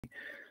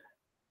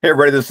Hey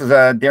everybody, this is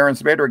Darren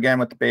Sabedra again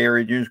with the Bay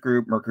Area News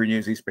Group, Mercury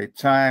News East Bay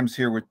Times,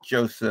 here with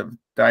Joseph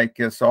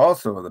Dycus,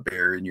 also of the Bay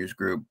Area News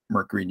Group,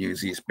 Mercury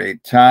News East Bay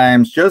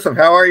Times. Joseph,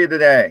 how are you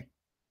today?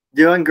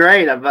 Doing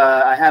great.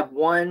 I have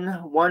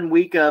one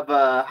week of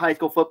high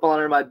school football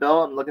under my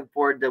belt. I'm looking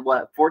forward to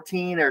what,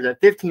 14 or the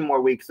 15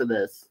 more weeks of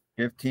this.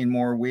 15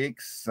 more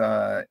weeks,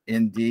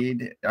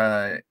 indeed.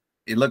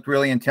 You looked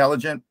really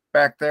intelligent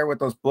back there with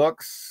those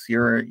books.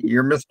 You're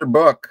Mr.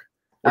 Book.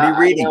 What are you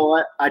reading? You know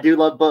what? I do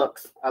love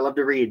books. I love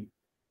to read.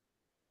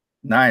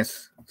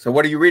 Nice. So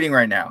what are you reading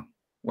right now?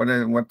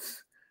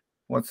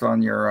 What's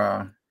on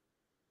your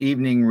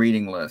evening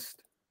reading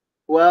list?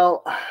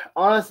 Well,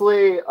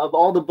 honestly, of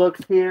all the books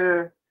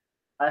here,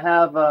 I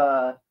have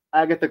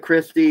Agatha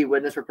Christie,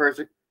 Witness for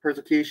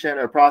Persecution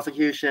or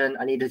Prosecution.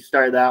 I need to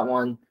start that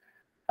one.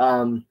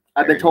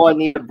 I've been told I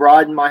need to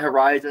broaden my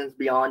horizons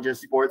beyond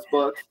just sports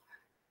books.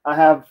 I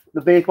have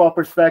the Baseball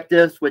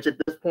Prospectus, which at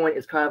this point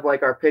is kind of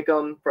like our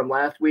pick'em from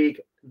last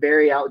week,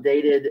 very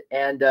outdated,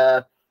 and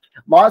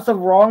lots of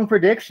wrong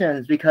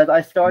predictions because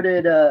I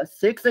started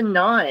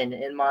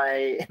 6-9 in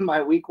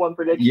my week one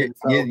prediction.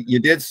 You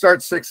did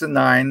start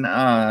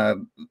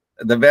 6-9.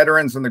 The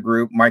veterans in the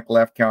group, Mike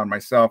Lefkow and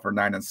myself, are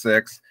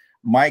 9-6.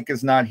 Mike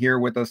is not here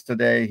with us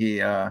today.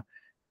 He I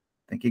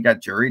think he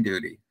got jury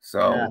duty.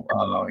 So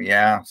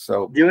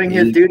so doing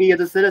his duty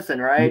as a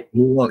citizen, right?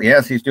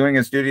 Yes, he's doing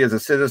his duty as a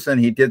citizen.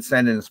 He did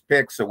send in his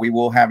picks, so we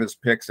will have his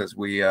picks as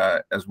we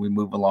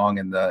move along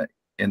in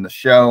the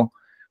show.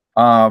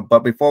 But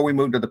before we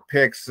move to the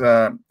picks,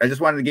 I just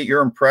wanted to get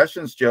your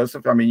impressions,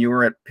 Joseph. I mean, you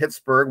were at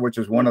Pittsburgh, which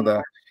is one of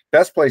the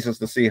best places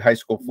to see high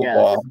school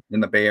football in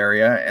the Bay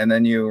Area, and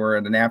then you were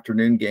at an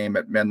afternoon game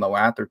at Menlo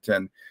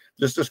Atherton.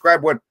 Just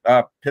describe what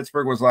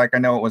Pittsburgh was like. I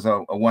know it was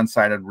a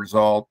one-sided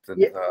result, and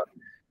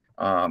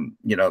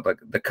you know,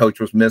 the coach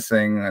was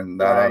missing,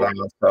 and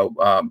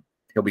so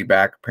he'll be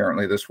back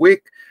apparently this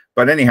week.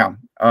 But anyhow,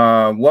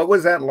 what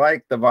was that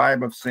like? The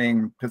vibe of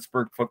seeing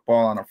Pittsburgh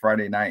football on a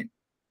Friday night?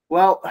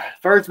 Well,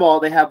 first of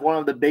all, they have one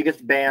of the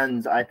biggest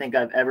bands I think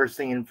I've ever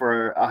seen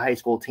for a high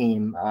school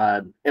team.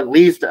 At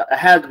least it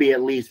had to be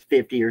at least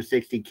 50 or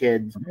 60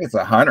 kids. I think it's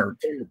 100.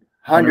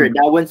 100.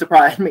 That wouldn't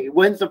surprise me.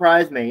 Wouldn't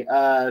surprise me.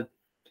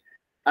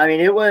 I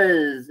mean, it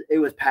was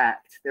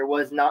packed. There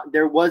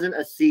wasn't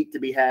a seat to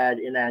be had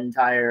in that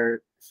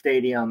entire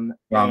stadium.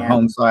 On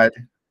home side.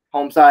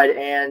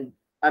 And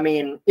I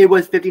mean, it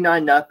was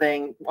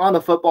 59-0. On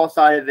the football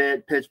side of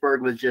it,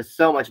 Pittsburgh was just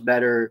so much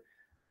better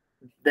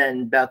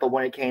than Bethel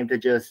when it came to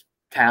just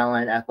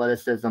talent,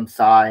 athleticism,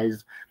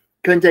 size.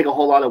 Couldn't take a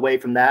whole lot away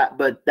from that,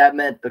 but that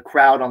meant the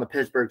crowd on the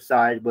Pittsburgh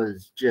side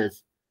was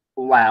just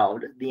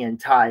loud the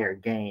entire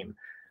game.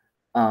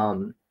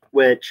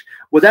 Which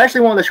was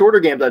actually one of the shorter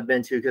games I've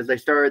been to because they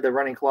started the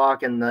running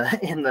clock in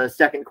the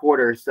second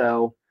quarter.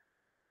 So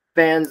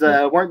fans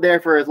weren't there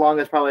for as long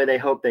as probably they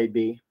hoped they'd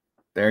be.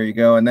 There you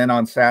go. And then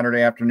on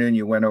Saturday afternoon,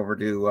 you went over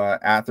to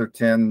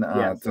Atherton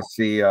to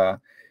see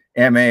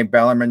M.A.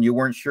 Bellarmine. You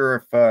weren't sure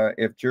if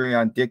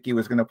Dycus Dycus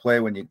was going to play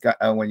when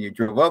you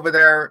drove over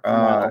there.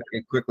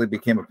 It quickly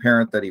became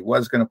apparent that he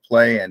was going to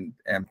play, and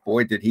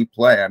boy, did he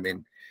play! I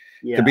mean,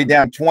 to be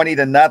down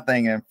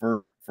 20-0, and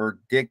for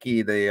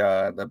Dycus,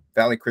 the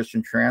Valley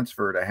Christian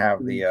transfer, to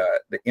have the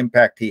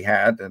impact he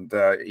had, and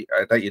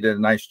I thought you did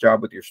a nice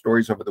job with your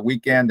stories over the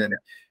weekend, and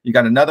you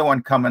got another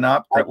one coming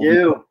up. I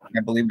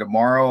believe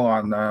tomorrow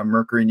on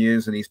Mercury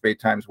News and East Bay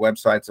Times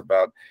websites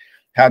about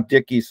how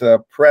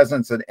Dycus'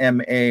 presence at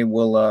MA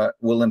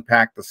will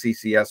impact the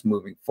CCS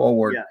moving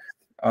forward.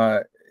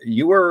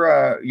 You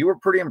were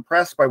pretty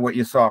impressed by what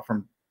you saw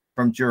from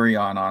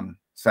Dycus on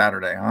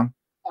Saturday, huh?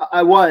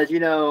 I was. You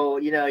know,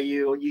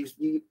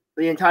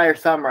 the entire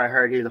summer I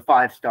heard he's a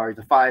 5-star. He's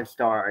a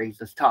 5-star. He's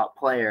this top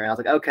player. And I was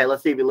like, okay,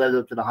 let's see if he lives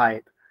up to the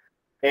hype.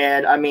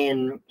 And I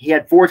mean, he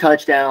had 4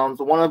 touchdowns.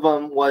 One of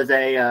them was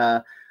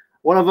a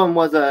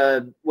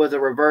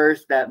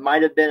reverse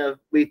that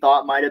we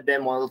thought might have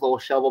been one of those little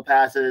shovel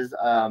passes.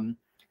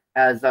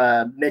 As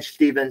Mitch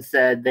Stevens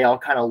said, they all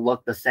kind of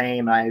look the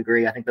same. I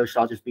agree. I think those should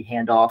all just be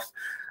handoffs.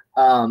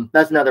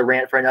 That's another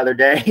rant for another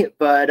day.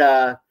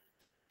 But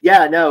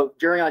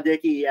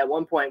Dycus at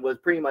one point was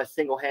pretty much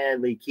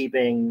single-handedly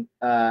keeping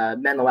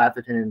Menlo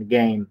Atherton in the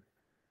game.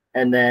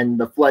 And then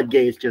the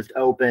floodgates just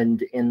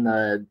opened in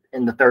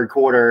the third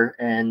quarter,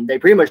 and they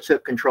pretty much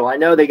took control. I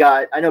know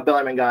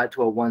Bellarmine got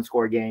to a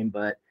 1-score game,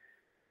 but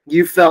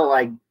you felt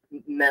like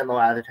Menlo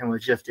Atherton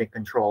was just in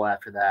control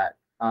after that.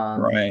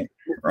 Right.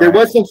 There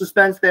was some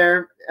suspense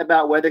there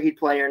about whether he'd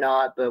play or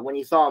not, but when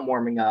you saw him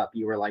warming up,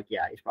 you were like,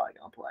 yeah, he's probably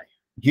going to play.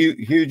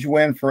 Huge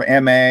win for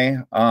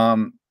MA.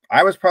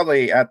 I was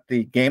probably at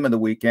the game of the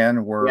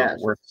weekend where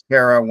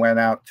Serra went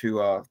out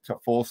to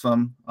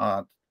Folsom.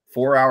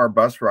 4-hour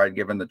bus ride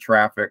given the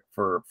traffic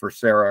for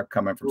Serra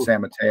coming from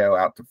San Mateo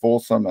out to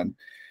Folsom, and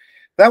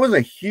that was a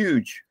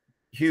huge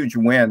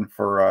win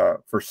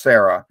for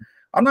Serra.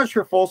 I'm not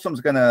sure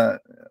Folsom's gonna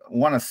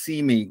want to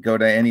see me go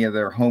to any of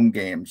their home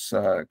games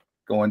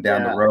going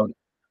down the road.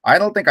 I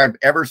don't think I've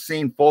ever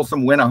seen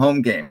Folsom win a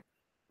home game.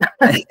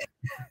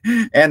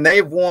 And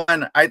they've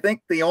won. I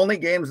think the only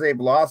games they've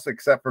lost,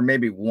 except for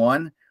maybe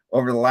one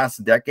over the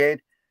last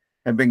decade,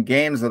 have been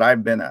games that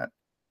I've been at.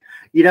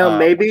 You know,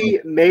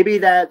 maybe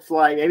that's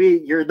like,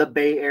 maybe you're the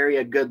Bay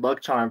Area good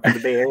luck charm for the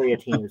Bay Area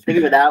teams. Think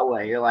of it that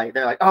way. They're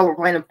like, oh, we're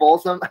playing in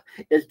Folsom.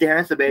 Is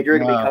Darren Sabedra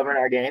going to be covering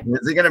our game?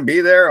 Is he going to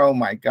be there? Oh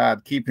my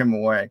God, keep him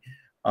away.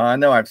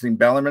 No, I've seen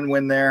Bellarmine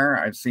win there.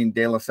 I've seen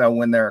De La Salle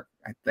win there,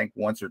 I think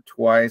once or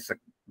twice,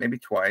 maybe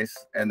twice,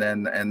 and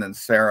then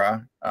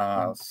Serra.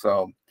 That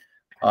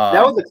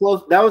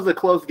was a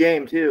close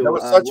game too. That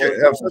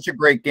was such a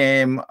great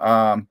game.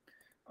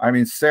 I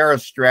mean,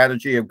 Serra's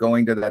strategy of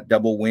going to that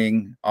double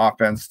wing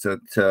offense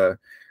to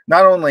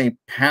not only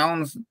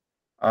pound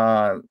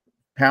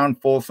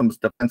Folsom's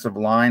defensive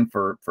line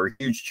for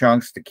huge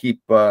chunks to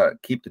keep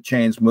the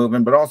chains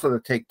moving, but also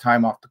to take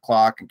time off the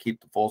clock and keep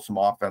the Folsom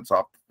offense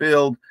off the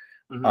field.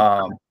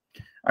 Mm-hmm.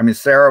 I mean,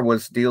 Serra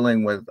was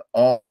dealing with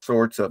all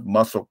sorts of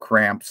muscle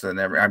cramps and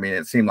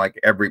it seemed like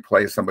every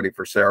play somebody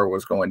for Serra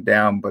was going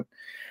down, but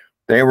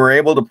they were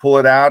able to pull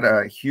it out.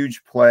 A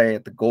huge play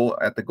at the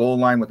goal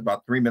line with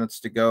about 3 minutes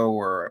to go,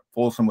 where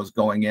Folsom was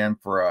going in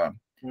for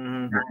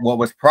what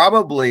was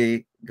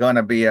probably going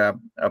to be a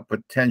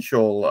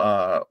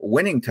potential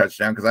winning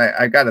touchdown, because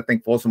I got to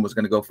think Folsom was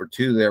going to go for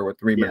 2 there with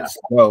 3 minutes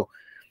to go,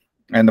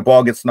 and the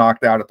ball gets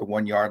knocked out at the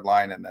 1 yard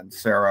line, and then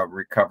Serra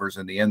recovers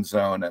in the end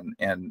zone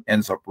and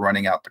ends up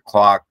running out the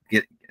clock.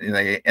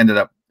 They ended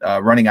up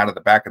running out of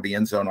the back of the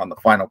end zone on the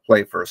final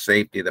play for a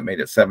safety that made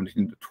it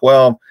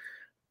 17-12.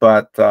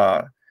 But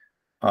a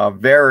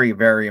very,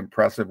 very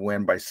impressive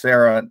win by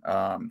Serra.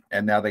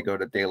 And now they go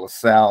to De La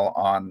Salle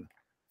on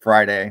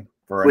Friday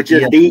which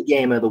is the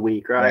game of the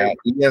week, right?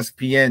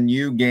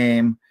 ESPNU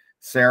game.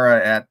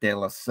 Serra at De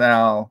La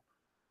Salle,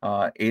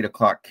 8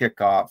 o'clock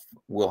kickoff.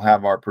 We'll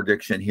have our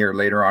prediction here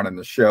later on in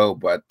the show,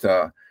 but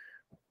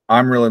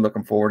I'm really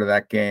looking forward to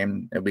that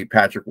game. It'll be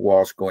Patrick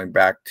Walsh going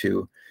back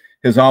to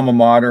his alma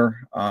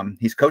mater.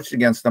 He's coached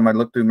against them. I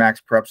looked through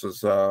Max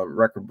Preps'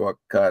 record book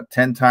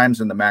 10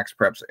 times in the Max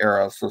Preps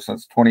era, so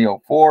since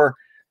 2004,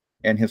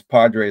 and his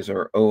Padres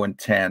are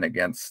 0-10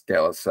 against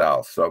De La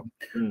Salle. So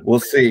we'll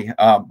see.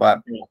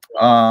 But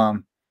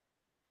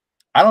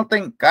I don't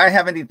think I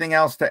have anything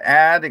else to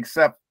add,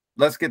 except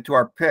let's get to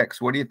our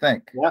picks. What do you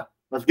think? Yeah,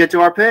 let's get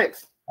to our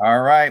picks.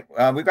 All right.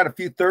 We've got a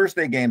few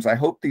Thursday games. I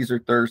hope these are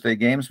Thursday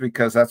games,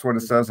 because that's what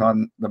it says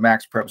on the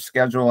Max Prep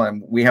schedule,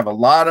 and we have a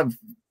lot of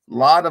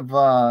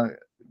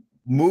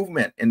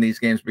movement in these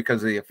games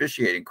because of the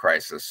officiating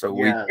crisis. So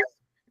we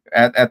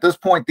at this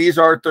point, these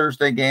are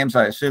Thursday games.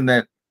 I assume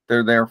that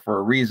they're there for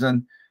a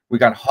reason. We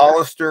got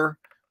Hollister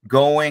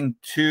going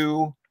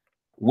to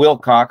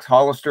Wilcox.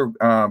 Hollister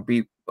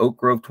beat Oak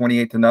Grove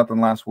 28-0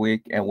 last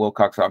week, and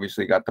Wilcox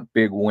obviously got the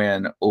big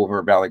win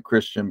over Valley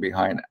Christian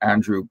behind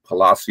Andrew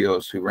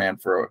Palacios, who ran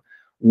for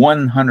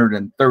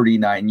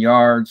 139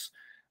 yards.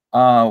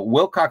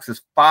 Wilcox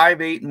is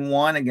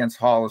 5-8-1 against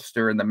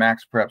Hollister in the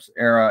Max Preps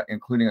era,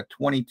 including a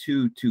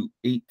 22-18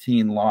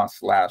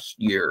 loss last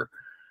year.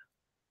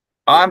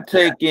 I'm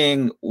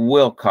taking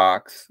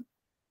Wilcox.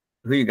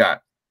 Who you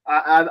got?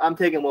 I'm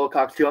taking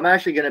Wilcox too. I'm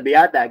actually going to be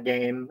at that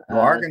game. You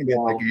are going to be at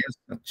the game.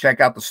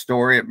 Check out the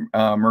story at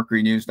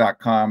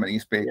mercurynews.com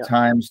and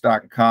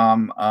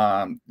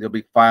eastbaytimes.com. They'll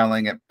be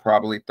filing it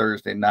probably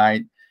Thursday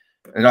night.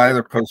 It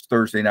either post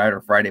Thursday night or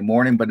Friday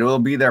morning, but it will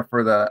be there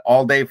for the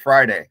all-day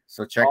Friday.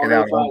 So check it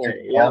out.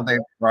 All-day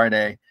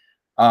Friday.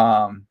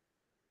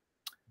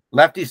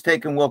 Lefty's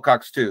taking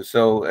Wilcox too.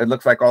 So it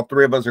looks like all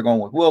three of us are going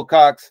with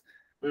Wilcox.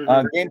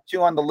 Game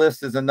 2 on the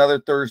list is another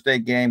Thursday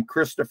game.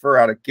 Christopher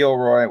out of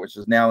Gilroy, which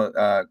is now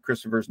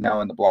Christopher's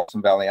now in the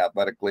Blossom Valley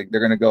Athletic League. They're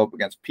going to go up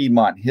against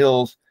Piedmont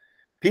Hills.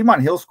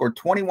 Piedmont Hills scored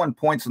 21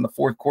 points in the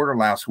fourth quarter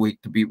last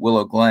week to beat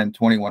Willow Glen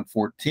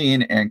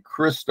 21-14, and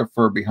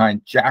Christopher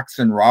behind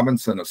Jackson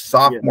Robinson, a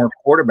sophomore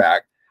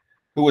quarterback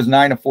who was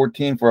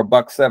 9-14 for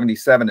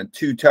 $177 and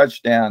 2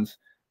 touchdowns,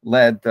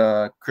 led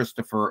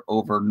Christopher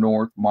over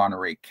North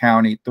Monterey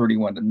County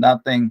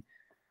 31-0.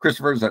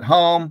 Christopher's at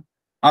home.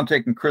 I'm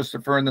taking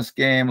Christopher in this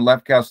game.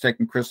 Lefkow's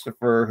taking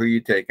Christopher. Who are you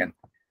taking?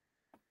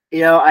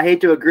 I hate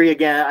to agree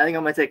again. I think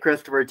I'm going to take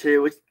Christopher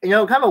too, which,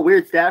 kind of a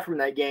weird stat from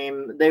that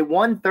game. They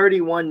won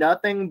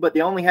 31-0, but they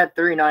only had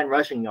 39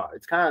 rushing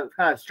yards. Kind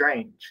of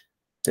strange.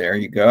 There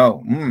you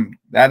go.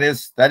 That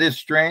is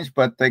strange,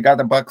 but they got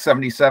the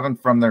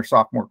 $177 from their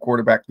sophomore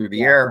quarterback through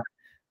the air,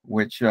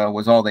 which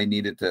was all they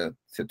needed to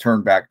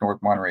turn back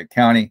North Monterey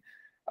County.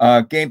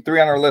 Game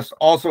 3 on our list,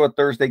 also a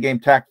Thursday game,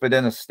 Tac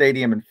Fidena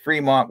Stadium in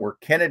Fremont, where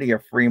Kennedy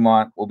of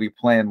Fremont will be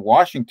playing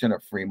Washington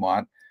of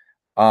Fremont.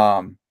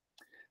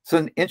 It's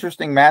an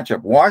interesting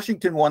matchup.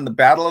 Washington won the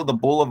Battle of the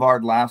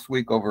Boulevard last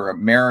week over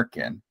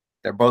American.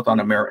 They're both on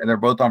They're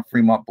both on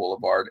Fremont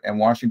Boulevard, and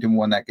Washington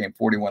won that game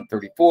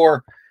 41-34.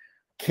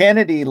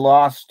 Kennedy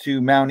lost to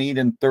Mount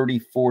Eden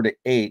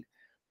 34-8.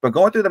 But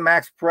going through the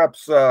Max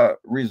Preps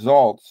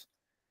results,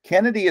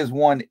 Kennedy has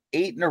won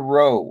 8 in a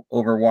row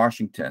over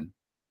Washington.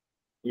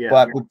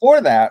 But before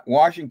that,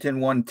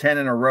 Washington won 10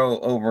 in a row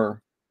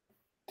over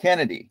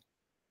Kennedy.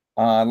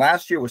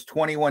 Last year was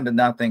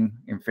 21-0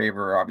 in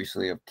favor,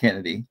 obviously, of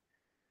Kennedy.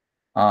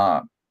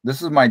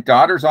 This is my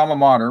daughter's alma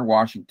mater,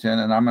 Washington,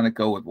 and I'm going to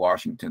go with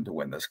Washington to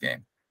win this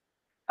game.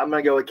 I'm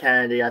going to go with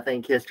Kennedy. I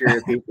think history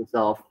repeats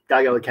itself. Got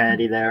to go with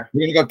Kennedy there.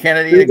 You're going to go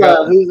Kennedy?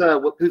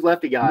 Who's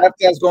lefty guy?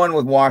 Lefty's going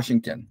with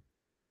Washington.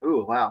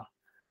 Ooh, wow.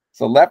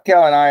 So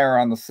Lefkow and I are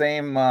on the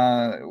same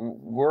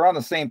we're on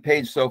the same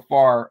page so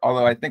far,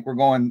 although I think we're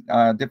going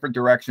different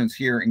directions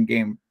here in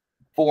game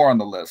 4 on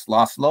the list.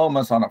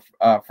 Oro-Loomis on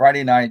a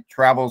Friday night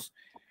travels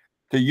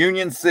to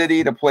Union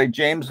City to play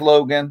James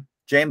Logan.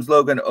 James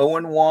Logan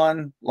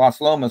 0-1,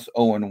 Oro-Loomis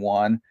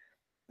 0-1.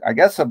 I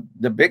guess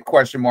the big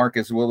question mark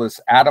is, will this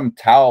Adam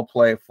Towle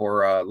play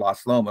for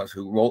Oro-Loomis,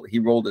 who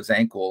rolled his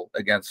ankle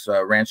against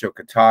Rancho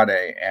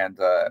Cotade, and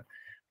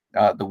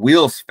the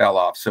wheels fell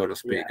off, so to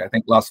speak. Yeah. I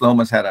think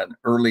Oro-Loomis had an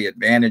early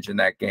advantage in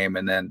that game,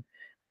 and then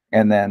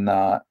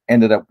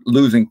ended up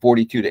losing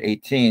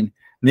 42-18.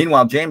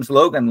 Meanwhile, James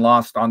Logan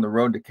lost on the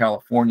road to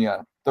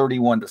California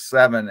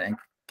 31-7, and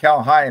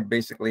Cal High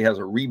basically has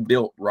a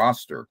rebuilt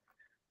roster.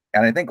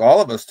 And I think all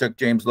of us took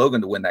James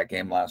Logan to win that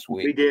game last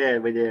week. We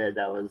did.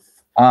 That was.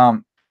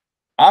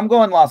 I'm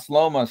going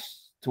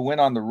Oro-Loomis to win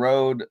on the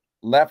road.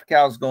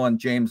 Lefkow's going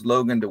James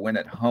Logan to win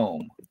at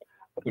home.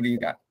 Who do you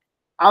got?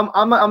 I'm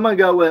gonna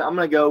go with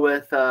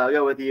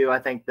you. I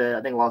think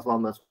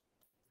Oro-Loomis.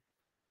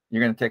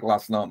 You're gonna take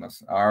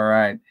Oro-Loomis. All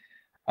right.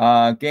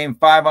 Game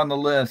 5 on the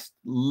list.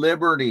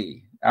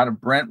 Liberty out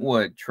of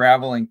Brentwood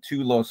traveling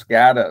to Los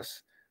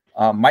Gatos.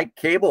 Mike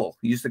Cable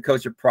used to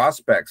coach at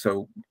Prospect,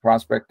 so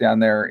Prospect down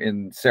there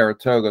in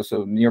Saratoga,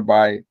 so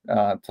nearby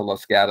to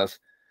Los Gatos.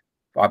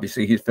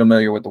 Obviously, he's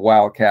familiar with the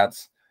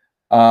Wildcats.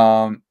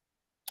 So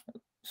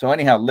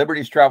anyhow,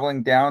 Liberty's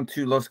traveling down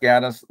to Los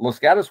Gatos. Los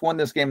Gatos won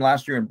this game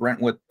last year in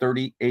Brentwood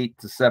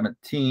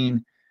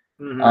 38-17.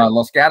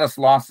 Los Gatos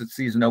lost its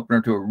season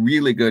opener to a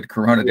really good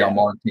Corona Del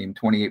Mar team,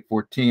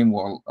 28-14.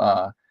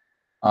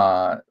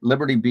 Well,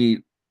 Liberty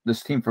beat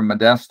this team from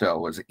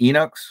Modesto. Was it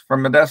Enoch's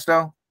from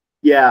Modesto?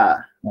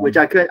 Yeah, which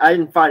I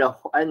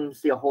didn't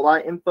see a whole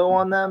lot of info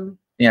on them.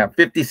 Yeah,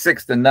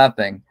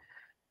 56-0.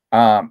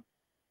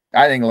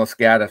 I think Los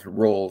Gatos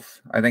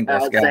rolls. I think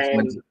Los Gatos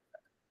wins.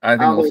 I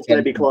don't think it's going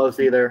to be close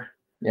either.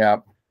 Yeah,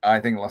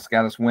 I think Los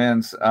Gatos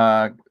wins.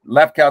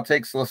 Lefkow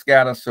takes Los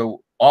Gatos,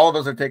 so all of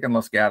us are taking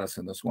Los Gatos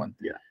in this one.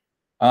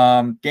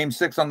 Yeah. Game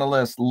 6 on the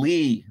list.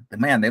 Lee,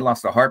 they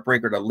lost a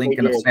heartbreaker to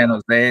Lincoln of San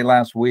Jose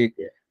last week.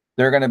 Yeah.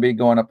 They're going to be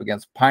going up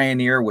against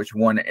Pioneer, which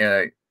won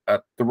a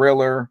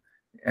thriller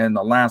in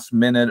the last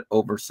minute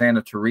over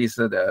Santa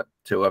Teresa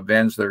to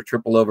avenge their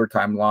triple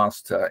overtime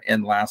loss to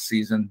end last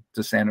season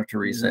to Santa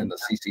Teresa in the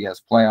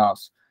CCS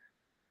playoffs.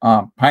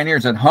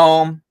 Pioneer's at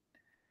home.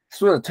 This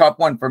was a tough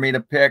one for me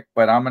to pick,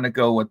 but I'm going to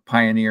go with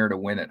Pioneer to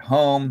win at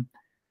home.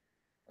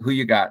 Who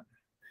you got?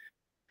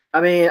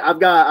 I mean, I've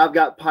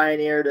got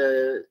Pioneer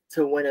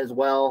to win as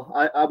well.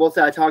 I will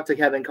say I talked to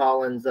Kevin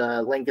Collins,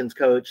 Lincoln's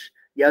coach,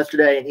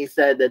 yesterday, and he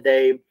said that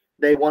they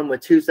won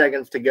with 2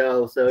 seconds to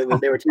go. So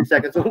they were 2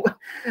 seconds away.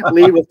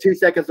 Lee was 2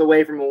 seconds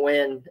away from a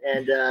win,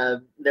 and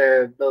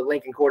the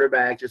Lincoln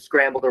quarterback just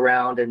scrambled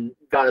around and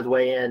got his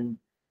way in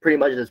pretty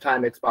much as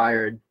time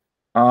expired.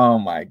 Oh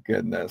my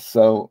goodness!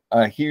 So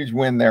a huge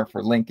win there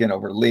for Lincoln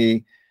over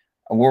Lee.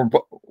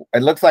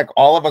 It looks like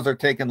all of us are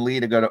taking Lee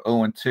to go to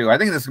 0-2. I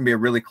think this is gonna be a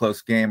really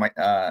close game.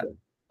 I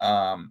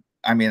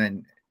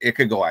mean, it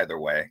could go either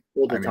way.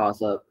 It's a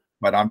toss up.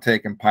 But I'm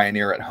taking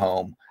Pioneer at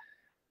home.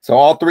 So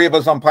all 3 of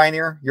us on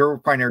Pioneer. You're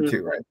Pioneer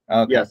too, right?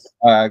 Okay. Yes.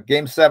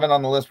 Game 7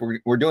 on the list.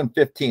 We're doing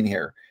 15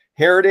 here.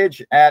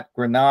 Heritage at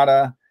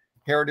Granada.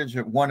 Heritage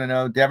at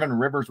 1-0. Devin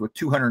Rivers with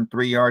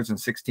 203 yards and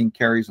 16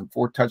 carries and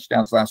 4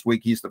 touchdowns last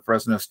week. He's the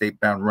Fresno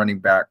State-bound running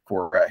back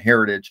for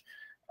Heritage.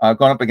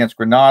 Going up against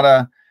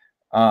Granada,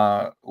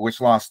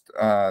 which lost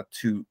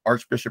to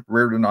Archbishop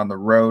Reardon on the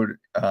road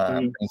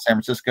in San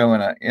Francisco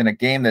in a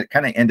game that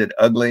kind of ended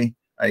ugly.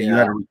 You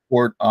had a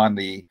report on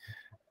the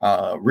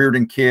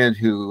Reardon kid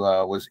who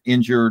was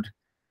injured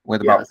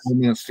with about 4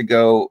 minutes to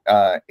go,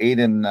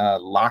 Aiden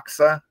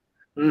Laksa.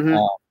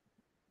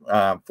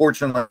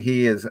 Fortunately,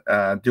 he is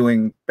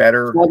doing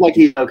better. Looks like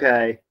he's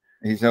okay.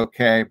 He's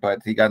okay, but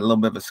he got a little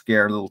bit of a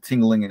scare, a little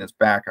tingling in his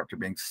back after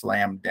being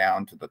slammed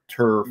down to the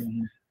turf.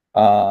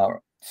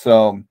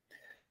 So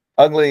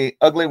ugly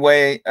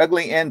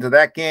end to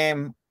that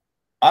game.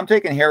 I'm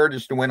taking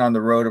Heritage to win on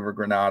the road over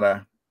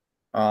Granada.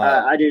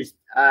 I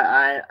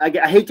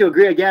hate to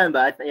agree again,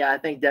 but I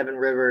think Devin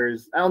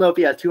Rivers, I don't know if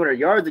he has 200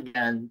 yards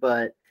again,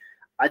 but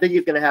I think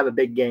he's going to have a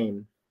big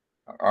game.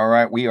 All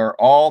right. We are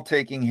all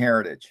taking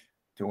Heritage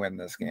to win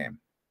this game.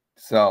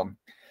 So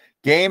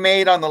game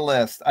 8 on the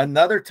list,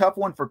 another tough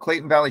one for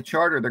Clayton Valley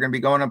Charter. They're going to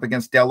be going up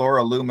against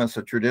Oro-Loomis,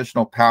 a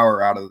traditional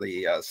power out of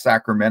the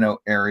Sacramento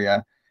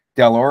area.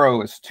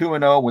 Oro is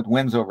 2-0 with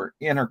wins over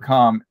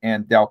Intercom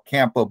and Del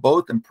Campo,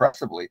 both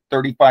impressively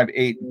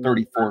 35-8 and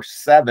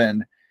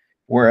 34-7.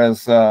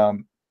 Whereas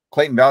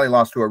Clayton Valley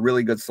lost to a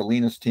really good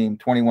Salinas team,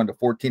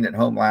 21-14 at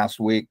home last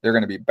week. They're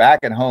going to be back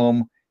at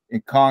home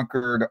in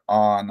Concord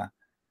on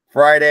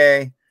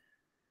Friday.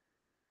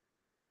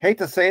 hate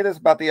to say this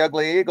about the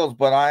Ugly Eagles,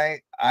 but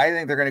I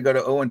think they're going to go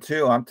to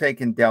 0-2. I'm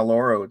taking Del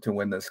Oro to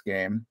win this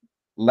game.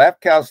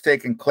 Lefkow's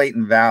taking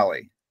Clayton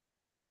Valley.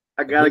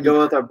 I got to go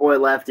with our boy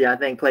Lefty. I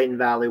think Clayton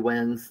Valley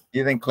wins.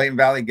 You think Clayton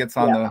Valley gets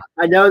on the...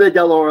 I know that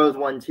Del Oro's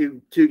won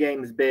two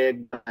games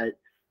big, but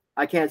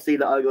I can't see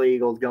the Ugly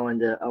Eagles going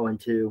to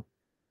 0-2.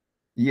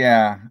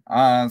 Yeah.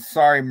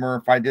 Sorry,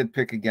 Murph. I did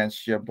pick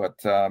against you, but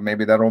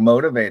maybe that'll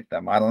motivate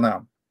them. I don't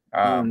know.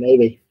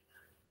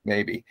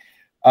 Maybe.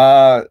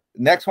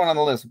 Next one on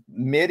the list,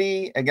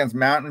 Mitty against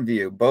Mountain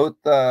View. Both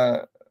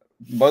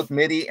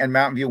Mitty and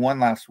Mountain View won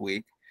last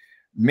week.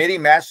 Mitty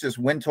matched his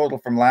win total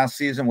from last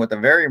season with a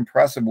very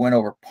impressive win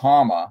over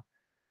Palma.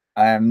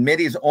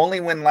 Mitty's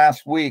only win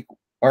last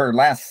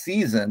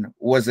season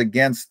was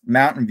against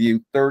Mountain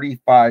View,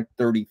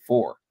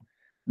 35-34.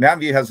 Mountain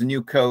View has a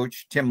new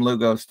coach. Tim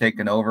Lugo's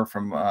taken over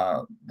from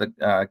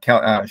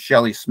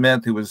Shelly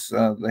Smith, who was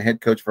the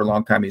head coach for a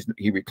long time.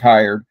 He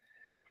retired.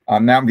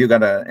 Mountain View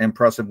got an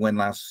impressive win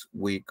last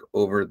week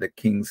over the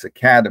Kings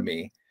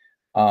Academy.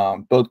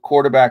 Both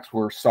quarterbacks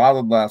were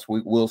solid last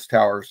week. Wills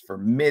Towers for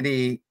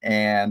Mitty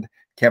and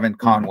Kevin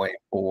Conway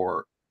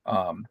for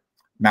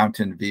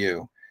Mountain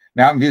View.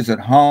 Mountain View's at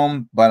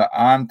home, but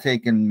I'm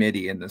taking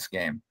Mitty in this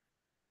game.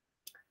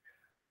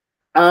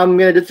 I'm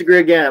going to disagree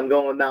again. I'm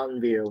going with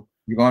Mountain View.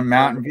 You're going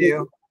Mountain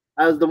View?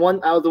 I was the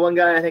one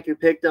guy I think who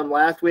picked them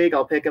last week.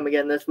 I'll pick them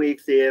again this week.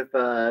 See if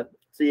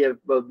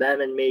both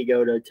them and me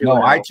go to 2-0.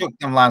 No, I took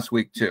them last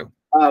week too.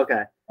 Oh,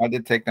 okay. I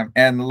did take them.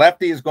 And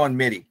Lefty is going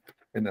Mitty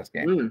in this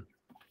game.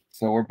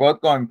 So we're both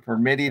going for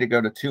Mitty to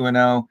go to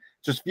 2-0.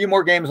 Just a few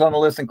more games on the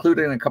list,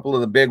 including a couple of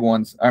the big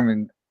ones. I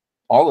mean,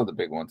 all of the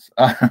big ones.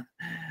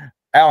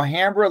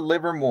 Alhambra,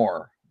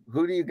 Livermore.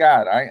 Who do you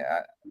got?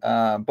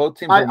 Both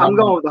teams. I'm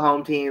going with the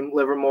home team,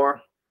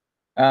 Livermore.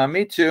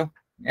 Me too.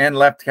 And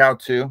Lefkow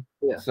too.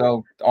 Yeah.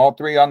 So all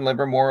three on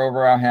Livermore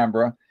over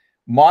Alhambra.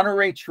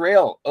 Monterey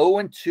Trail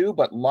 0-2,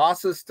 but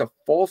losses to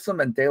Folsom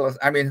and De La.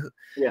 I mean,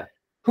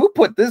 who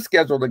put this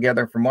schedule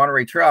together for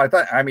Monterey Trail?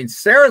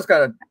 Serra's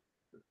got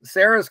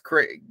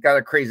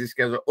a crazy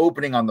schedule,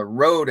 opening on the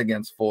road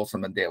against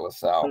Folsom and De La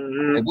Salle.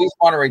 At least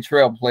Monterey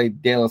Trail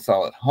played De La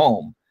Salle at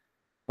home,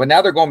 but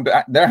now they're going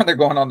back. They're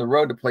going on the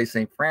road to play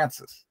St.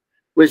 Francis.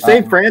 Which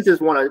St. Francis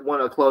won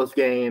a close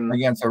game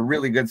against a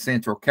really good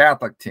Central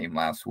Catholic team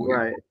last week.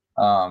 Right.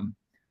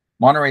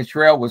 Monterey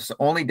Trail was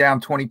only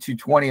down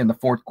 22-20 in the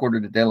fourth quarter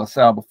to De La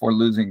Salle before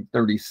losing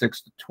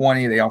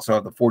 36-20. They also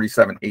had the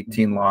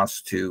 47-18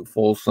 loss to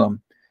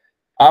Folsom.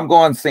 I'm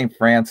going St.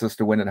 Francis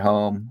to win at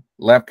home.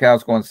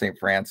 Lefkow's going St.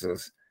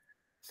 Francis.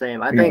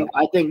 Same. I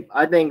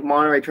think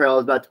Monterey Trail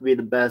is about to be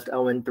the best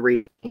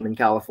 0-3 team in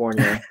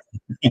California.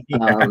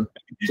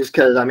 Just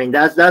because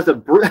that's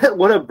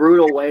what a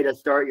brutal way to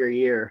start your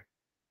year.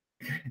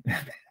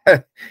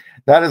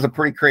 That is a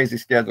pretty crazy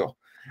schedule.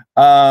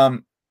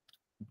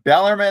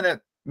 Bellarmine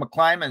at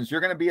McClymonds. You're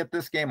going to be at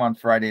this game on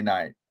Friday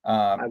night.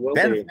 I will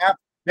be.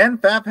 Ben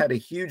Pfaff had a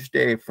huge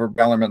day for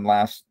Bellarmine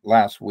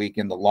last week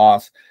in the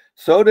loss.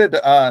 So did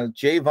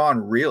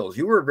Javon Reels.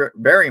 You were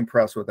very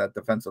impressed with that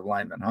defensive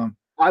lineman, huh?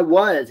 I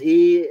was.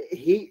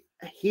 He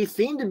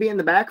seemed to be in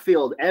the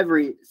backfield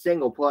every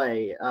single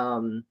play.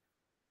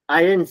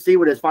 I didn't see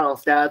what his final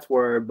stats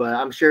were, but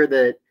I'm sure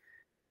that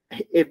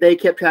if they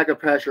kept track of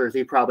pressures,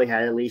 he probably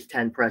had at least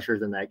 10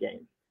 pressures in that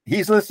game.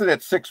 He's listed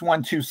at 6'1",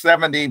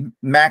 270.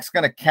 Mac's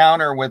going to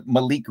counter with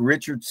Malik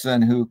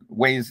Richardson, who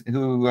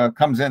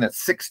comes in at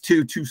 6'2",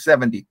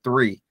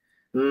 273.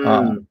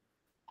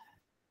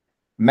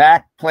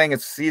 Mac playing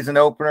its season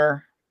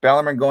opener.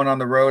 Bellarmine going on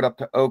the road up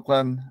to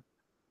Oakland.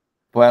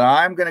 But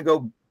I'm going to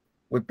go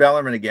with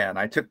Bellarmine again.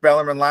 I took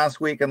Bellarmine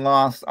last week and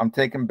lost. I'm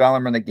taking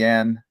Bellarmine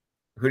again.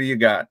 Who do you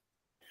got?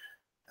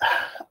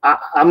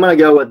 I'm going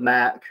to go with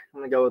Mac. I'm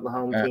going to go with the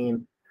home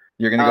team.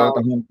 You're going to go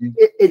with the home team?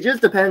 It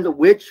just depends on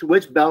which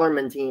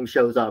Bellarmine team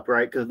shows up,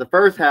 right? Because the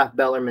first half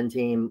Bellarmine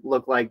team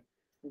looked like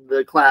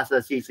the class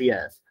of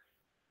CCS.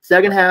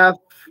 Second half,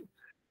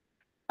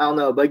 I don't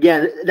know. But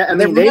again,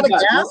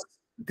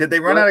 did they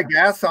run out of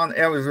gas on?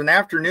 It was an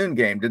afternoon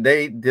game. Did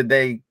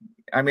they?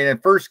 I mean,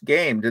 at first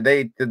game, did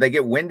they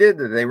get winded?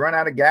 Did they run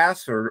out of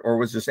gas, or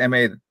was just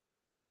MA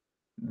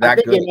that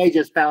good? I think MA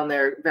just found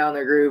their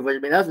groove. I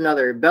mean, that's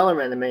another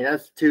Bellarmine. I mean,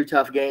 that's two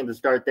tough games to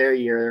start their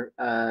year.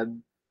 Go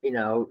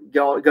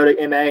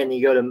to MA and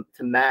you go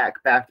to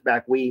MAC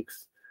back-to-back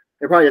weeks.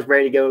 They're probably just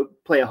ready to go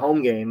play a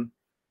home game.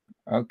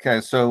 Okay,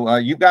 so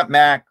you've got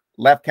MAC,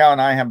 Lefkow,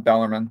 and I have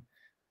Bellarmine.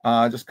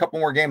 Just a couple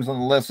more games on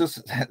the list.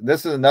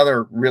 This is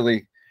another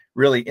really,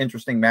 really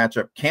interesting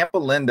matchup.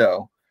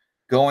 Campolindo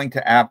going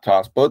to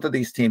Aptos. Both of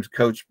these teams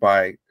coached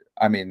by,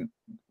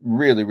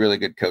 really, really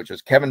good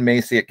coaches. Kevin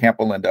Macy at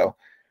Campolindo,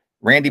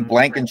 Randy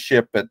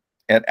Blankenship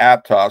at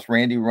Aptos.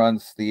 Randy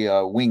runs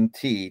the wing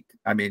tee.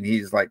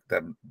 He's like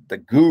the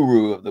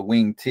guru of the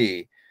wing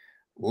tee.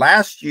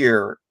 Last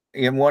year,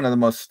 in one of the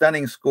most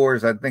stunning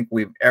scores I think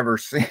we've ever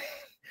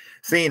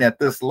seen at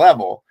this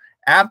level,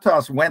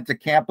 Aptos went to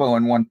Campo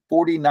and won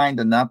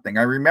 49-0.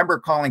 I remember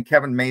calling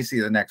Kevin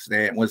Macy the next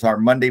day. It was our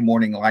Monday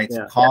Morning Lights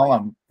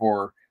column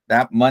for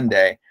that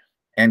Monday.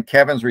 And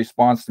Kevin's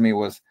response to me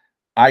was,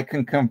 I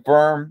can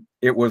confirm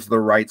it was the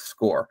right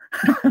score.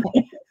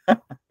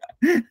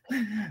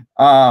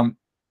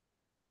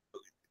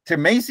 To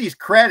Macy's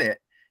credit,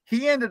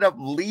 he ended up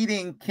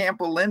leading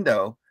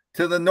Campolindo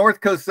to the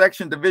North Coast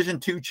Section Division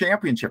II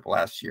championship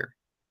last year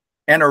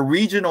and a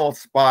regional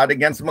spot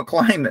against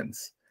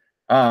McClymonds.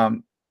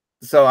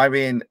 So, I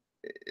mean,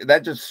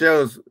 that just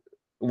shows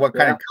what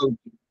kind of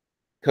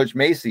Coach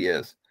Macy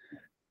is.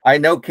 I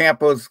know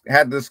Campo's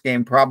had this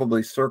game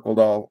probably circled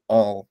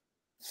all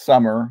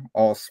summer,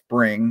 all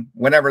spring,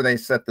 whenever they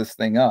set this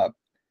thing up.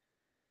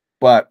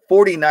 But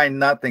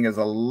 49-0 is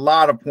a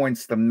lot of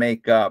points to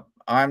make up.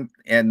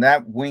 And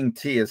that wing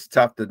T is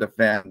tough to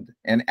defend.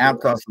 And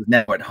Aptos is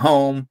now at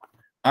home.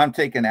 I'm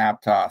taking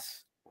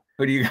Aptos.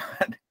 Who do you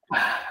got?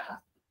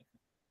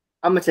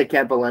 I'm gonna take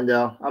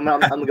Campolindo. I'm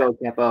gonna go with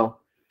Campo.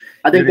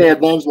 I think they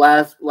avenged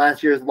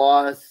last year's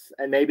loss,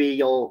 and maybe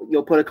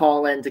you'll put a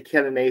call in to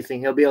Kevin Mason.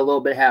 He'll be a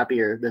little bit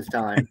happier this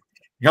time.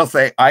 He'll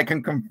say, I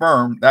can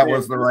confirm that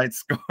was the right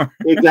score.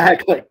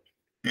 Exactly.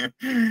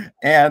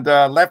 And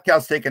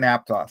Lefkow's taking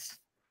Aptos.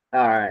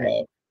 All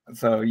right.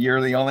 So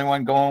you're the only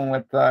one going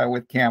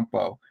with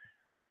Campo.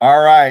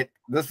 All right.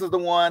 This is the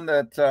one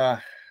that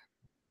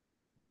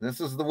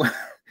this is the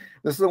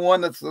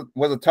one that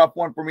was a tough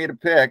one for me to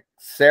pick.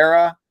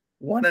 Serra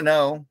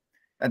 1-0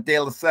 at De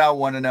La Salle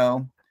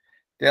 1-0.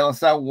 De La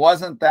Salle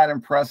wasn't that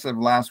impressive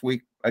last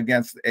week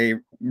against a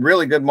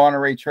really good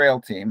Monterey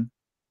Trail team.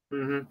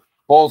 Mm-hmm.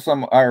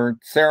 Folsom, or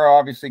Serra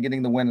obviously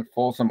getting the win at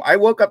Folsom. I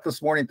woke up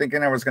this morning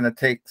thinking I was going to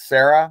take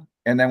Serra,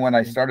 and then when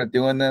I started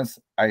doing this,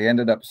 I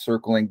ended up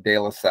circling De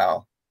La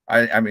Salle.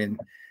 I mean,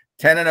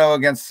 10-0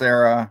 against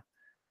Serra.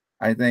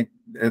 I think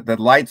the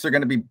lights are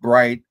going to be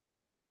bright.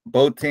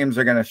 Both teams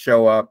are going to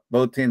show up.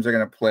 Both teams are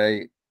going to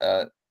play,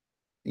 to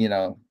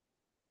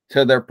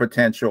their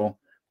potential.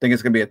 I think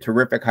it's going to be a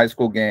terrific high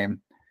school game.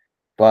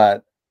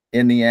 But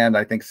in the end,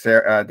 I think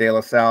De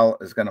La Salle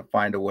is going to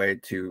find a way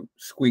to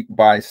squeak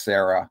by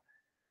Serra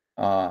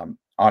on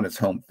its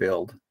home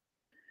field.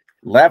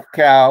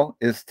 Lefkow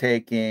is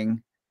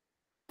taking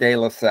De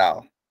La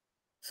Salle.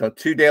 So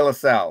 2 De La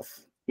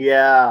Salles.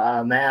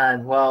 Yeah,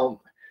 man.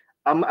 Well,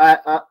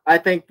 I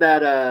think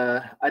that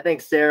I think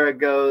Serra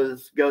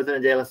goes into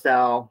De La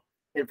Salle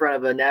in front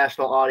of a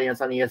national audience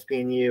on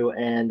ESPNU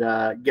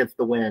and gets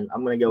the win.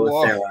 I'm going to go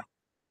with Serra.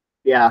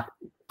 Yeah.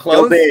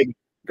 Close?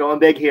 Going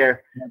big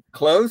here.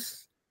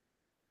 Close?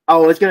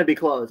 Oh, it's going to be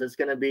close. It's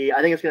going to be,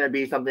 I think it's going to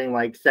be something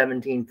like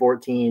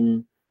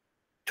 17-14,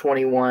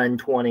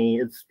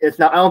 21-20. It's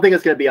not, I don't think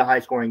it's going to be a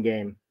high scoring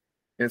game.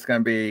 It's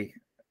going to be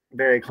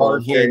very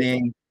close. Hard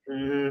hitting,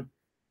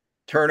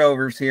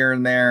 turnovers here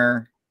and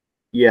there.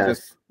 Yes.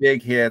 Just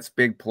big hits,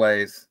 big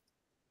plays.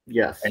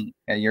 Yes.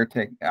 And you're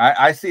taking,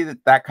 I see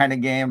that kind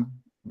of game,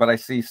 but I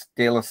see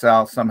De La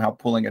Salle somehow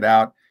pulling it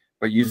out,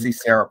 but you see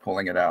Serra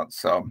pulling it out.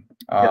 So,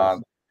 yes.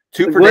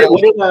 2 for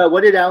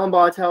what did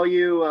Allenbaugh tell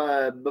you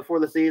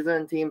before the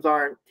season? Teams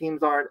aren't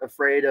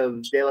afraid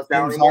of De La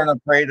Salle. Teams aren't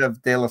afraid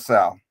of De La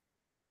Salle.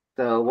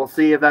 So we'll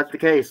see if that's the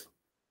case.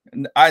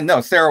 I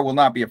know Serra will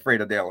not be afraid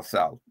of De La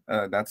Salle.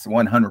 That's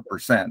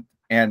 100%.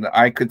 And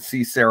I could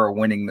see Serra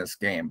winning this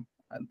game.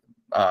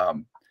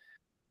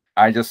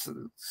 I just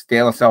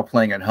De La Salle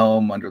playing at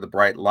home under the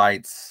bright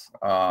lights.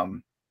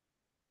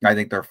 I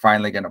think they're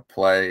finally going to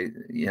play,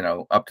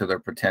 up to their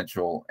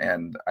potential,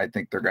 and I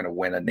think they're going to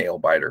win a nail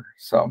biter.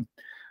 So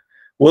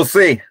we'll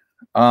see.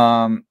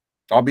 I'll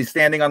be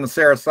standing on the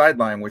Serra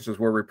sideline, which is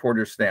where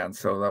reporters stand.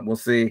 So we'll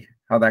see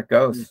how that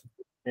goes.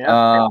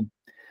 Yeah.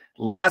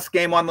 Last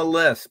game on the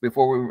list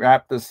before we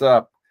wrap this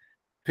up: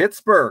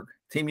 Pittsburgh,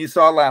 team you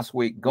saw last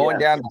week, going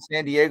down to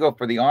San Diego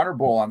for the Honor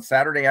Bowl on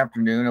Saturday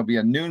afternoon. It'll be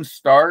a noon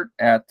start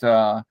at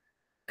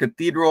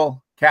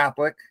Cathedral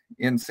Catholic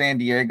in San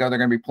Diego. They're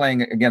going to be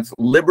playing against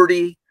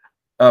Liberty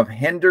of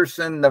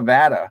Henderson,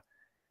 Nevada.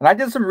 And I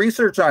did some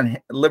research on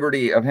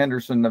Liberty of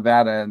Henderson,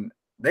 Nevada, and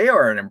they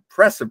are an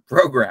impressive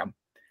program.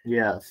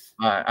 Yes.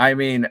 I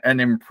mean, an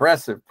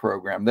impressive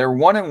program. They're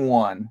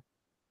 1-1,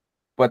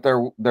 but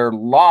their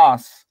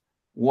loss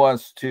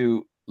was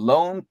to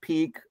Lone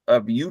Peak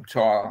of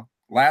Utah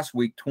last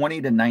week,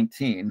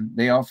 20-19.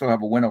 They also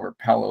have a win over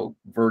Palo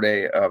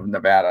Verde of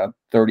Nevada,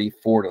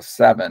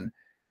 34-7.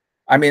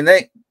 I mean,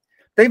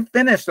 they've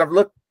finished. I've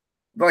looked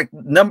like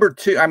number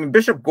 2. I mean,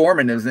 Bishop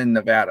Gorman is in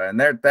Nevada, and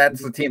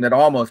that's the team that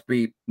almost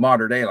beat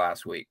Mater Dei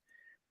last week.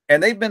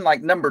 And they've been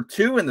like number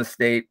 2 in the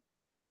state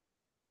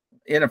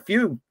in a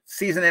few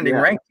season-ending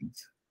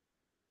rankings.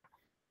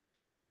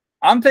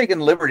 I'm taking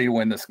Liberty to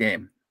win this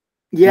game.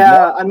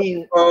 Yeah, I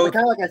mean, kind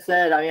of like I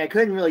said, I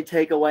couldn't really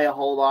take away a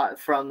whole lot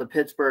from the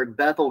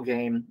Pittsburgh-Bethel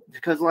game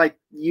because,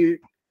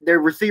 their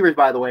receivers,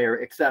 by the way, are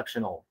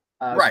exceptional.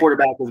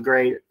 Quarterback was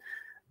great.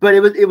 But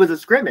it was a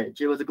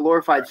scrimmage. It was a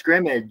glorified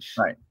scrimmage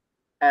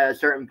at a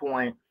certain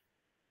point.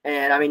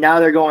 And now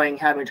they're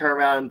having to turn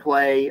around and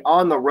play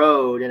on the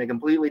road in a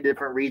completely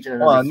different region.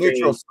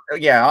 Neutral,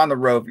 on the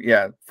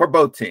road, for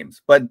both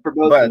teams. But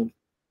teams.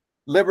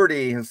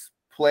 Liberty has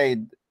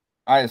played.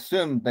 I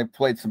assume they've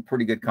played some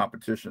pretty good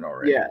competition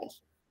already.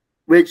 Yes,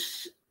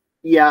 which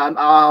Yeah,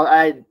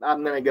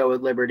 I'm gonna go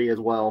with Liberty as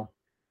well.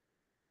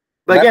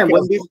 But again,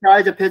 wouldn't be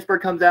surprised if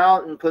Pittsburgh comes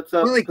out and puts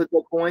up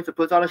points and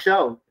puts on a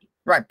show.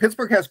 Right,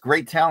 Pittsburgh has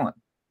great talent,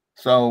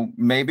 so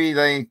maybe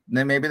they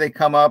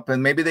come up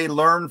and maybe they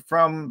learn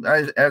from,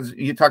 as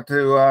you talked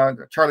to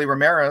Charlie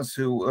Ramirez,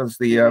 who was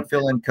the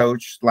fill-in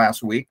coach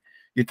last week.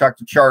 You talked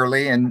to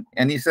Charlie, and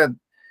he said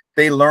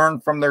they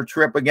learned from their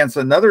trip against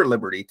another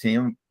Liberty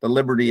team, the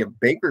Liberty of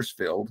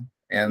Bakersfield,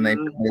 and they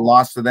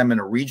lost to them in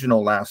a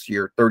regional last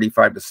year,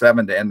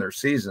 35-7 to end their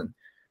season.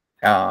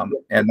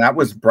 And that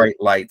was bright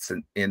lights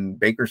in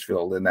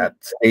Bakersfield, in that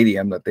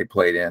stadium that they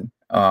played in.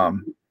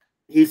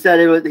 He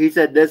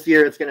said this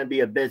year it's going to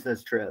be a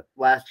business trip.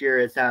 Last year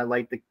it sounded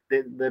like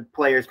the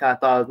players kind of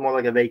thought it was more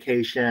like a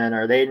vacation,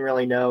 or they didn't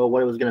really know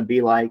what it was going to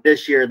be like.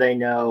 This year they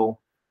know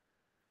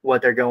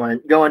what they're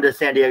going to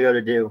San Diego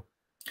to do.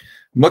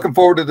 I'm looking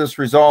forward to this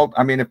result.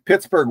 I mean, if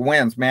Pittsburgh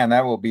wins, man,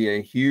 that will be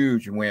a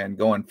huge win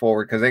going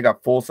forward, because they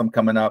got Folsom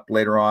coming up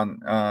later on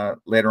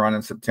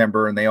in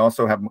September, and they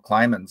also have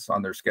McClymonds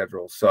on their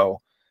schedule. So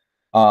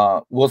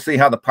we'll see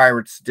how the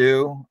Pirates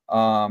do.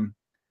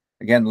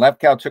 Again,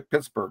 Lefkow took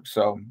Pittsburgh,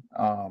 so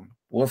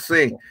we'll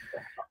see.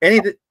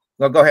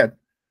 Well, go ahead.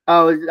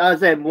 I was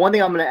saying, one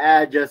thing I'm going to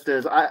add just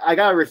is I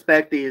gotta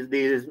respect these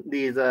Bay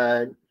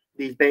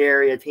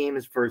Area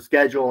teams for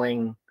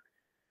scheduling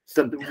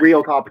some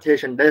real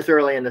competition this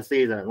early in the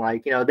season.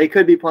 Like, they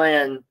could be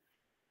playing,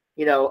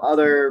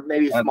 other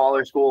maybe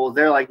smaller schools.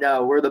 They're like,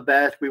 no, we're the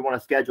best. We want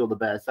to schedule the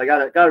best. I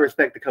gotta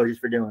respect the coaches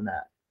for doing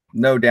that.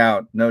 No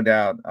doubt, no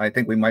doubt. I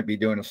think we might be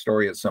doing a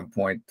story at some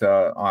point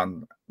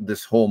on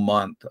this whole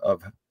month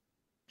of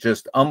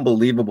just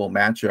unbelievable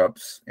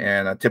matchups,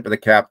 and a tip of the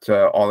cap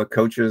to all the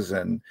coaches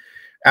and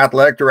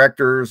athletic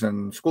directors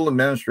and school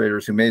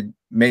administrators who made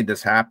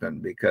this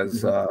happen,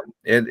 because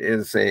it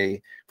is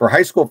for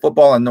high school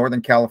football in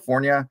Northern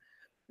California,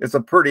 it's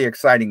a pretty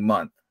exciting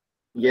month.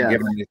 Yeah,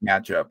 given these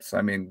matchups.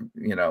 I mean,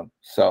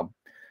 so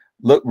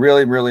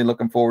really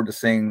looking forward to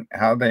seeing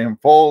how they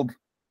unfold,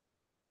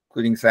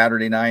 including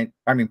Friday night,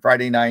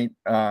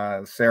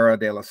 Serra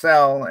de la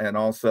Salle, and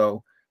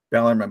also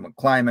Bellarmine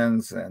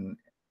McClymonds, and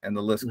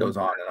the list goes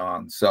on and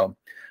on. So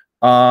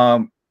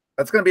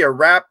that's going to be a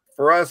wrap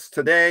for us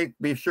today.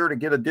 Be sure to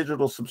get a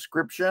digital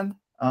subscription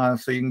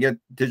so you can get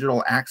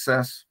digital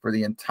access for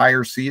the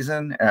entire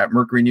season at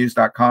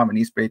mercurynews.com and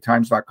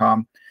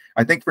eastbaytimes.com.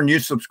 I think for new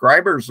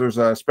subscribers, there's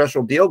a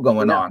special deal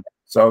going on.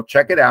 So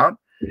check it out.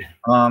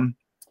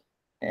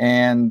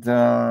 And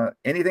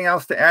anything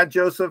else to add,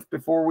 Joseph,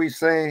 before we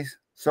say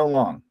so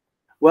long?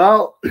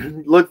 Well,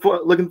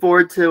 looking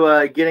forward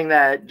to getting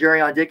that Jerry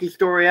on Dickey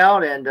story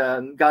out,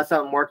 and got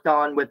something worked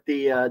on with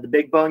the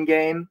Big Bone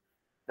game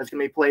that's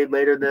going to be played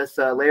later this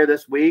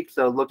week.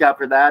 So look out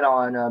for that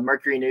on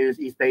Mercury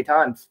News East Bay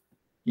Times.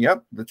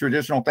 Yep, the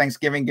traditional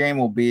Thanksgiving game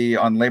will be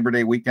on Labor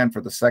Day weekend for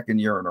the second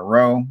year in a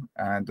row,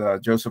 and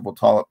Joseph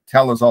will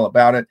tell us all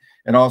about it.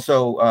 And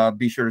also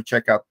be sure to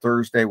check out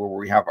Thursday, where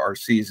we have our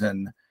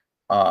season,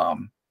 our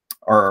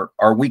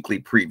weekly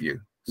preview.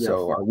 Yes.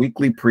 So our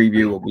weekly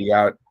preview will be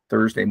out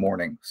Thursday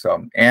morning.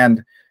 So,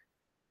 and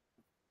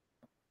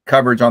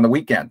coverage on the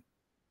weekend.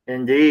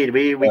 Indeed,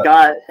 we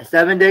got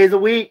 7 days a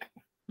week.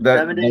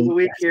 7 days a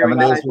week here.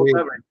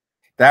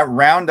 That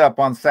roundup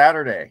on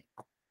Saturday.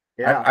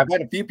 Yeah, I've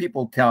had a few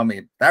people tell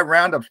me that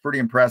roundup's pretty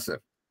impressive.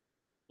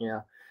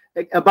 Yeah.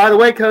 By the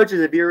way,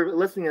 coaches, if you're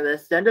listening to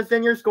this, send us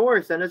in your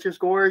scores. Send us your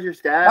scores, your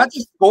stats. Not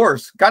just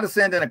scores. Got to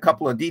send in a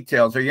couple of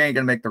details, or you ain't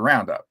going to make the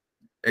roundup.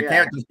 It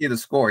can't just be the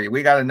score.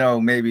 We got to know,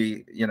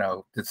 maybe,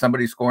 did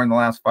somebody score in the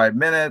last 5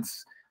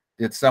 minutes?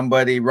 Did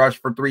somebody rush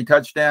for 3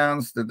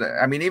 touchdowns?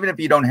 Even if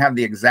you don't have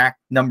the exact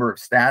number of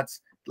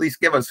stats, at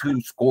least give us who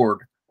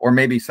scored, or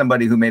maybe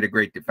somebody who made a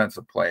great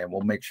defensive play, and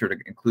we'll make sure to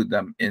include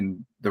them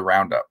in the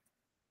roundup.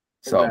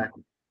 So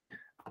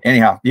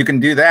anyhow, you can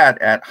do that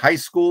at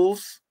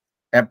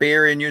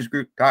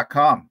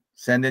highschools@bayareanewsgroup.com.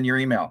 Send in your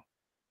email.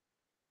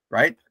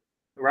 Right.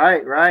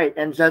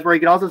 And that's where you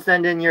can also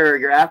send in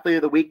your athlete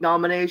of the week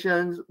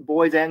nominations,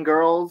 boys and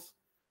girls.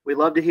 We'd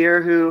love to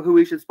hear who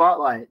we should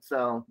spotlight.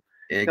 So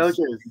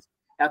coaches,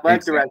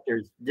 athletic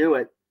directors, do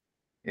it.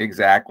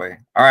 Exactly.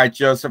 All right,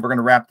 Joseph, we're going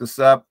to wrap this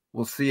up.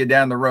 We'll see you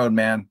down the road,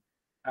 man.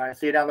 All right.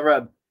 See you down the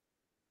road.